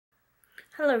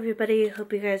Hello everybody,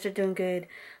 hope you guys are doing good.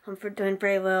 I'm doing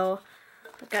very well.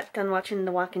 I got done watching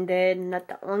The Walking Dead not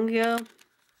that long ago.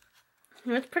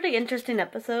 It was a pretty interesting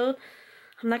episode.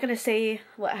 I'm not going to say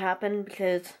what happened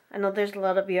because I know there's a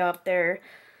lot of you out there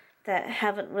that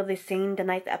haven't really seen the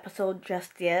ninth episode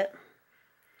just yet.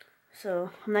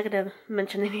 So I'm not going to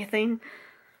mention anything.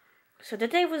 So the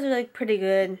day was like pretty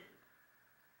good.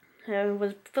 I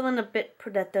was feeling a bit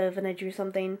productive and I drew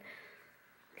something.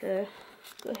 To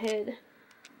go ahead,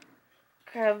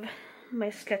 grab my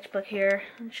sketchbook here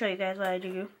and show you guys what I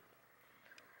do.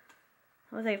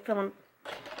 I was like feeling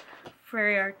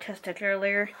very artistic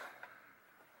earlier,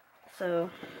 so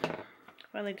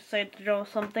finally decided to draw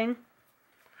something.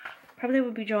 Probably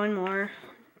will be drawing more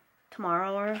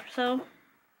tomorrow or so.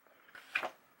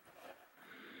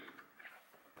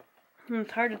 And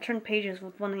it's hard to turn pages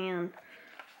with one hand,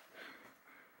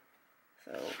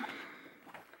 so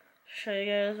show you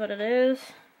guys what it is.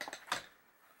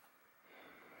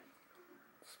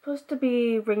 It's supposed to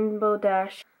be Rainbow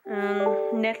Dash.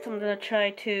 Next I'm gonna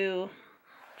try to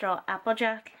draw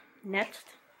Applejack next.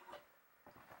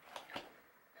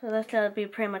 So that's gonna be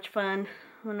pretty much fun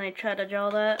when I try to draw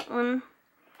that one.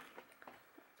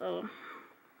 So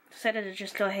decided to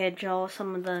just go ahead and draw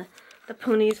some of the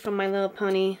ponies from My Little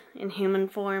Pony in human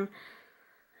form.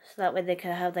 So that way they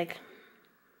could have like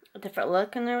a different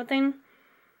look and everything.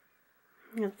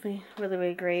 It'll be really,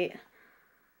 really great.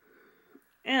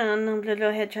 And I'm gonna go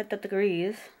ahead and check the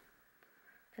degrees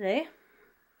today.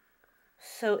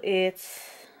 So it's,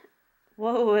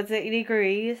 whoa, it's 80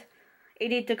 degrees.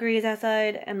 80 degrees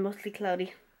outside and mostly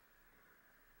cloudy.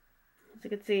 As you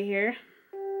can see here.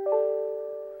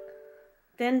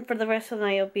 Then for the rest of the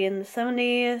night it'll be in the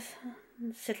 70s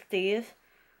and 60s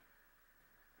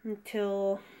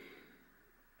until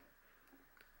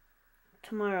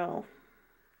tomorrow.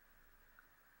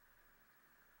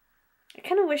 I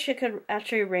kind of wish it could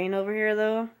actually rain over here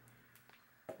though.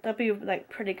 That'd be like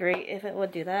pretty great if it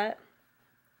would do that.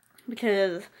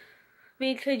 Because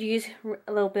we could use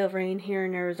a little bit of rain here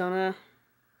in Arizona.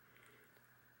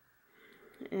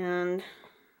 And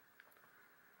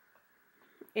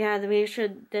yeah, we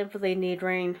should definitely need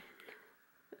rain.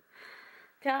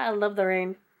 God, I love the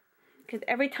rain. Because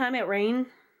every time it rained,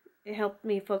 it helped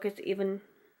me focus even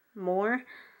more.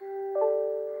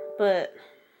 But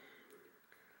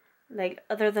like,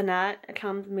 other than that, it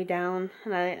calms me down,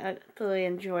 and I really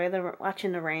enjoy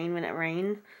watching the rain when it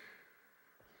rains.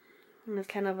 And it's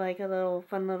kind of like a little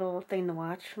fun little thing to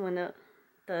watch when it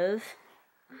does.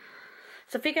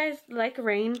 So if you guys like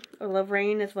rain or love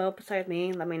rain as well besides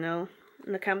me, let me know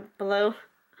in the comment below.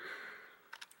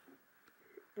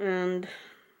 And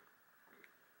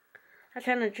I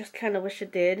kind of wish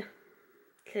it did,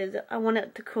 because I want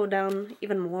it to cool down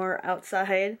even more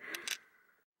outside.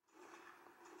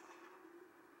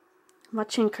 I'm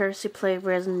watching Kirsty play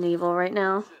Resident Evil right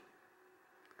now.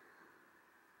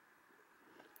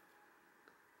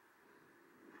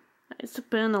 It's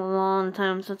been a long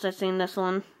time since I've seen this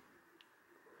one.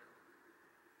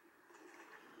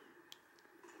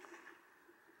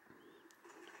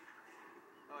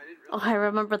 Oh, I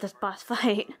remember this boss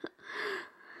fight.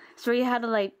 So you had to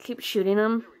like keep shooting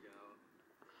him.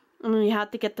 And then you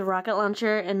had to get the rocket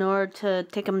launcher in order to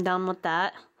take him down with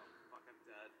that.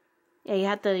 Yeah, you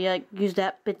have to use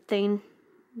that big thing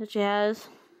that she has.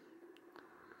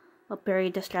 What berry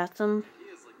distracts him?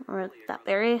 Or that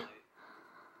berry?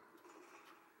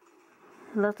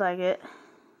 Looks like it.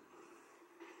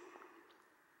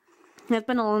 It's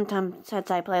been a long time since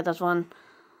I played this one.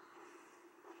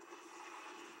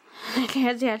 I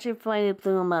can't see actually finally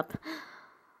blew him up.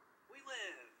 We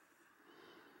live.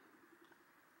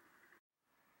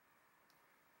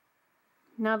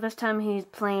 Now this time he's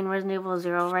playing Resident Evil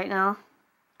 0 right now.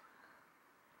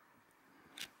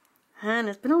 And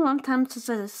it's been a long time since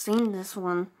I've seen this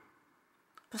one.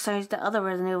 Besides the other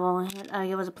Resident Evil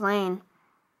I was playing.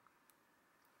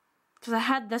 Because I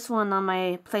had this one on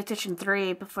my PlayStation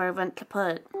 3 before I went to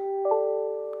put.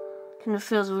 Kind of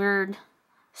feels weird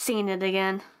seeing it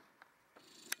again.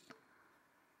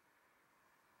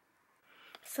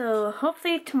 So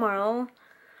hopefully tomorrow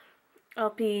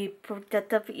I'll be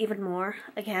productive even more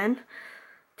again.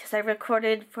 Because I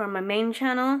recorded for my main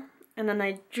channel. And then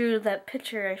I drew that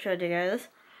picture I showed you guys.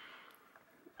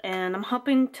 And I'm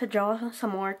hoping to draw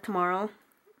some more tomorrow.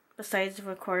 Besides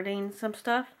recording some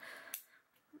stuff.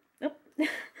 Oop.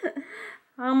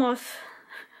 I almost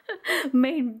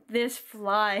made this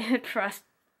fly across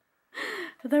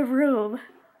the room.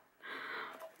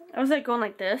 I was like going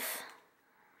like this.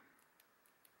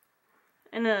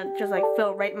 And it just like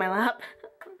fell right in my lap.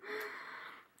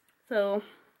 So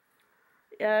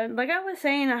like I was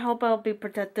saying, I hope I'll be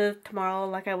productive tomorrow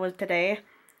like I was today.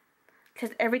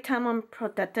 Because every time I'm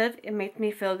productive, it makes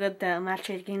me feel good that I'm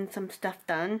actually getting some stuff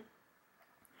done.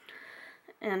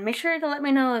 And make sure to let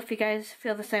me know if you guys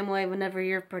feel the same way whenever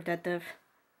you're productive.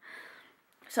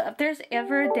 So if there's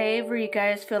ever a day where you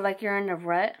guys feel like you're in a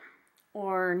rut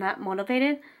or not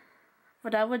motivated,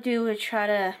 what I would do is try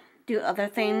to do other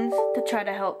things to try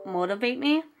to help motivate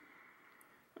me.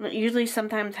 It usually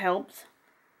sometimes helps.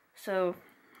 So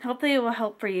hopefully it will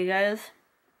help for you guys.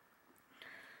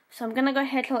 So I'm going to go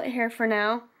ahead and hold it here for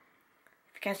now.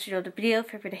 If you guys enjoyed the video,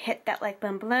 feel free to hit that like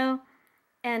button below.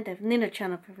 And if you're new to the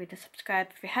channel, feel free to subscribe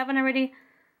if you haven't already.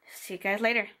 See you guys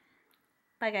later.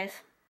 Bye guys.